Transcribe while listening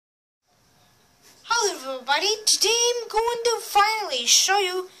everybody, today I'm going to finally show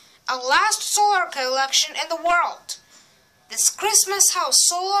you a last solar collection in the world. This Christmas house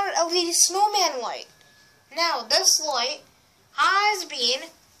solar LED snowman light. Now this light has been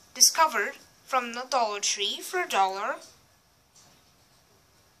discovered from the Dollar Tree for $1.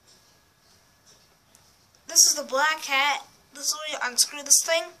 This is the black hat. This is where you unscrew this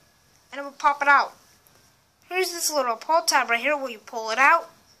thing and it will pop it out. Here's this little pull tab right here where you pull it out.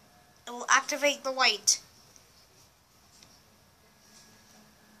 It will activate the light.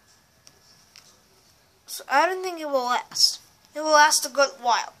 So I don't think it will last. It will last a good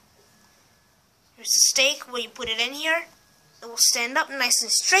while. Here's the stake where you put it in here. It will stand up nice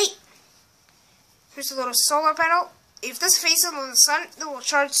and straight. Here's a little solar panel. If this faces on the sun, it will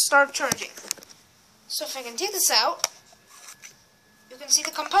start charging. So if I can take this out, you can see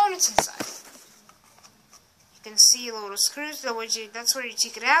the components inside. You can see a little screws. That's where you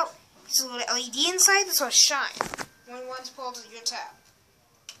take it out. There's a little LED inside. This will shine when one's pulled at your tab.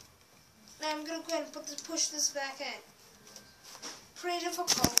 Now I'm gonna go ahead and push this back in. Pretty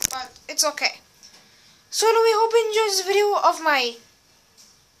difficult, but it's okay. So anyway, hope you enjoyed this video of my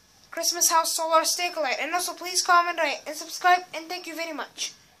Christmas house solar stake light. And also please comment, rate, and subscribe. And thank you very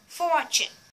much for watching.